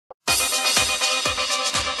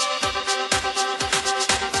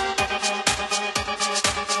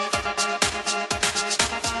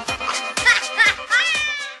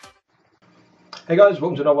Hey guys,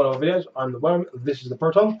 welcome to another one of our videos. I'm the Worm, this is the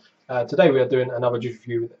Proton. Today we are doing another juice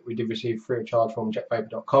review that we did receive free of charge from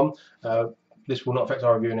Vapour.com. This will not affect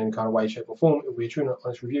our review in any kind of way, shape or form. It will be a true and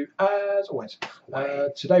honest review as always.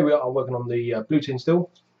 Today we are working on the blue tin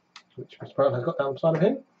still, which Mr. Proton has got down the side of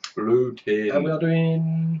him. Blue tin. And we are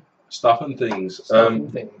doing stuff and things.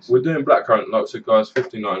 We're doing Blackcurrant, like I said guys,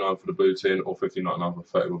 $15.99 for the blue tin or $15.99 for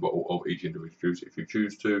 30 bottle of each individual juice if you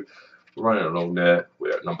choose to. Running along there,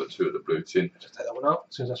 we're at number 2 of the blue tin. Just take that one out,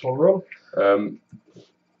 since that's one wrong.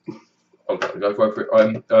 I'll go for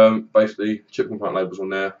it. Basically, chip component labels on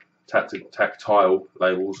there, tactile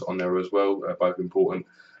labels on there as well, both important.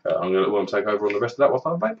 I'm going to let Worm take over on the rest of that whilst I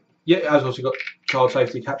vape. Yeah, it has also got child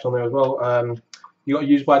safety caps on there as well. You've got a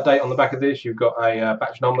use by date on the back of this, you've got a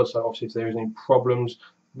batch number, so obviously if there is any problems,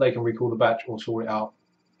 they can recall the batch or sort it out.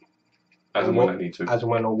 As and when they need to. As and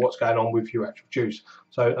when, or what's going on with your actual juice.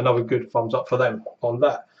 So another good thumbs up for them on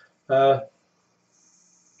that.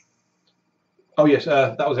 Oh yes,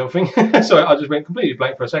 that was everything. Sorry, I just went completely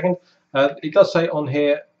blank for a second. It does say on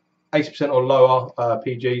here 80% or lower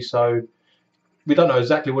PG, so we don't know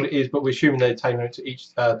exactly what it is, but we're assuming they're tailoring it to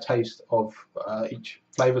each taste of each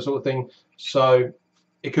flavour sort of thing. So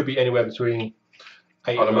it could be anywhere between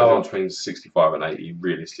 80 I'd imagine between 65 and 80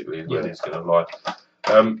 realistically is where it's going to lie.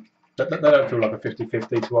 They don't feel like a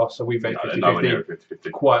 50-50 to us, so we vape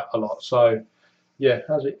 50-50 quite a lot. So, yeah,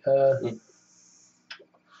 how's it?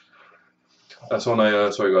 That's on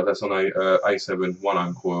a sorry guys, that's on a A7 1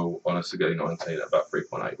 ohm coil on a Sigeli 19 at about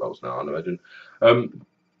 3.8 volts now, I'd imagine.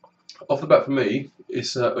 Off the bat for me,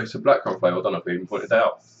 it's a blackcurrant flavour. I don't know if I even pointed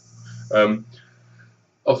out.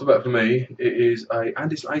 Off the bat for me, it is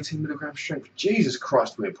and it's 18 milligram strength. Jesus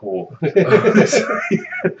Christ, we're poor.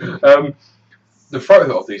 The throat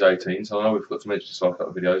hit of these 18s, and I know we've got to mention this last couple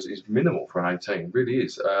of videos, is minimal for an 18. It really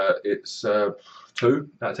is. It's 2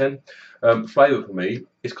 out of 10. Flavour for me,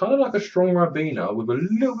 it's kind of like a strong Ribena with a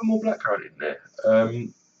little bit more blackcurrant in there.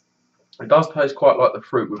 It does taste quite like the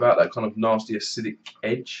fruit without that kind of nasty acidic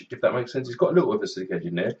edge, if that makes sense. It's got a little bit of acidic edge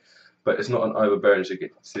in there, but it's not an overbearing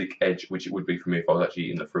acidic edge, which it would be for me if I was actually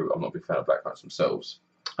eating the fruit. I'm not a big fan of blackcurrants themselves.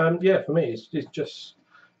 Yeah, for me, it's just,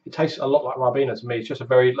 it tastes a lot like Ribena to me. It's just a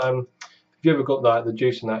very if you ever got the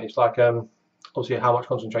juice in that, it's like obviously how much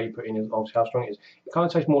concentrate you put in is obviously how strong it is. It kind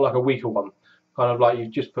of tastes more like a weaker one, kind of like you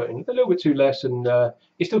just put in a little bit too less, and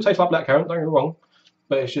it still tastes like blackcurrant. Don't get me wrong,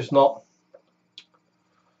 but it's just not.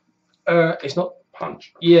 It's not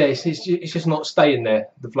punch. Yeah, it's just not staying there.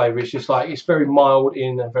 The flavour, it's just like it's very mild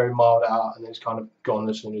in and very mild out, and it's kind of gone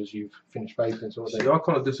as soon as you've finished vaping. Sort of thing. See, I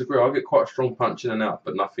kind of disagree. I get quite a strong punch in and out,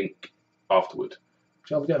 but nothing afterward.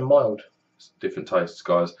 So I'm getting mild. It's different tastes,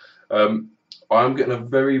 guys. I'm getting a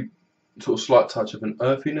very sort of slight touch of an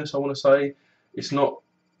earthiness, I want to say. It's not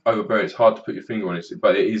overbearing, it's hard to put your finger on it,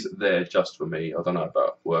 but it is there just for me. I don't know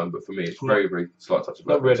about Worm, but for me it's very, very slight touch of earthiness.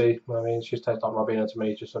 Not really. I mean, it just tastes like Ribena to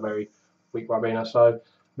me. It's just a very weak Ribena. So, I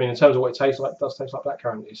mean, in terms of what it tastes like, it does taste like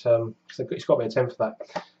blackcurrant. It's got to be a 10 for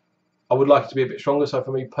that. I would like it to be a bit stronger, so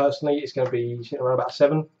for me personally, it's going to be sitting around about a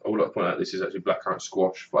 7. I would like to point out this is actually blackcurrant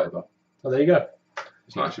squash flavour. Oh, there you go.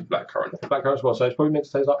 It's not actually blackcurrant. Blackcurrant as well, so it's probably meant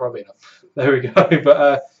to taste like Ribena. There we go.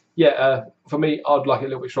 But yeah, for me, I'd like it a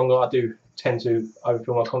little bit stronger. I do tend to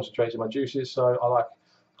overfill my concentrates in my juices, so I like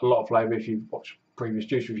a lot of flavour if you've watched previous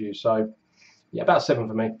juice reviews. So yeah, about a 7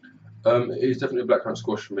 for me. It is definitely a blackcurrant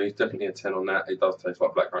squash for me. It's definitely a 10 on that. It does taste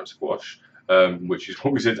like blackcurrant squash, which is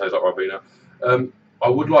what we said tastes like Ribena. I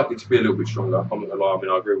would like it to be a little bit stronger. I'm not gonna lie. I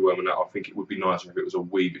mean, I agree with Worm on that. I think it would be nicer if it was a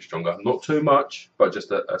wee bit stronger. Not too much, but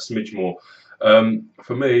just a smidge more.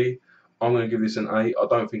 For me, I'm going to give this an 8. I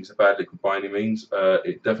don't think it's a bad liquid by any means.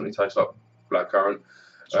 It definitely tastes like blackcurrant.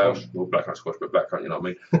 Well, blackcurrant squash, but blackcurrant, you know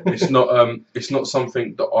what I mean. It's not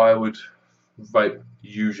something that I would vape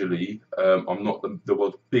usually. I'm not the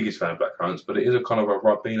world's biggest fan of blackcurrants, but it is a kind of a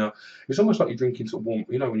Ribena. It's almost like you're drinking sort of warm,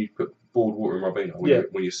 you know, when you put boiled water in Ribena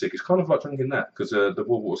when you're sick. It's kind of like drinking that, because the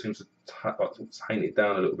boiled water seems to taint it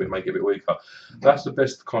down a little bit, make it a bit weaker. That's the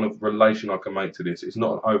best kind of relation I can make to this. It's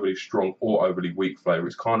not an overly strong or overly weak flavour.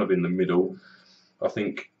 It's kind of in the middle. I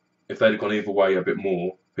think if they'd have gone either way a bit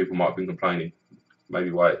more, people might have been complaining.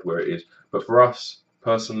 Maybe where it is. But for us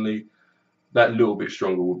personally, that little bit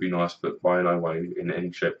stronger would be nice, but by no way, in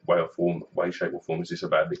any shape, shape or form, is this a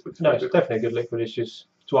bad liquid? No, it's definitely a good liquid. It's just,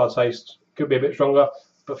 to our taste, could be a bit stronger.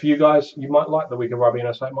 But for you guys, you might like the weaker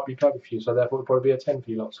Ribena, so it might be perfect for you. So therefore, it would probably be a 10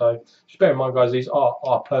 for you lot. So just bear in mind, guys, these are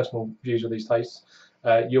our personal views of these tastes.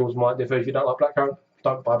 Yours might differ. If you don't like blackcurrant,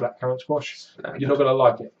 don't buy blackcurrant squash. You're not going to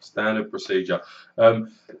like it. Standard procedure.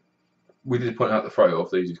 we did point out the throw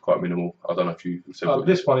off these is quite minimal. I don't know if you said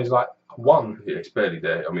this one is like a 1. Yeah, it's barely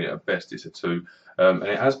there. I mean, at best it's a 2. And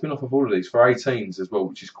it has been off of all of these for 18s as well,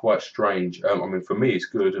 which is quite strange. I mean, for me it's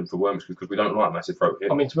good, and for Worm it's good because we don't like massive throat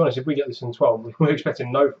hit. I mean, to be honest, if we get this in 12, we're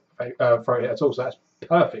expecting no throat hit at all, so that's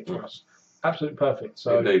perfect for us. Absolutely perfect.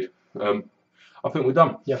 So indeed. I think we're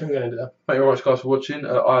done. Yeah, I think we're going to do that. Thank you very much, guys, for watching.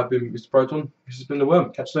 I have been Mr. Proton. This has been the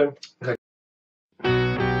Worm. Catch you soon.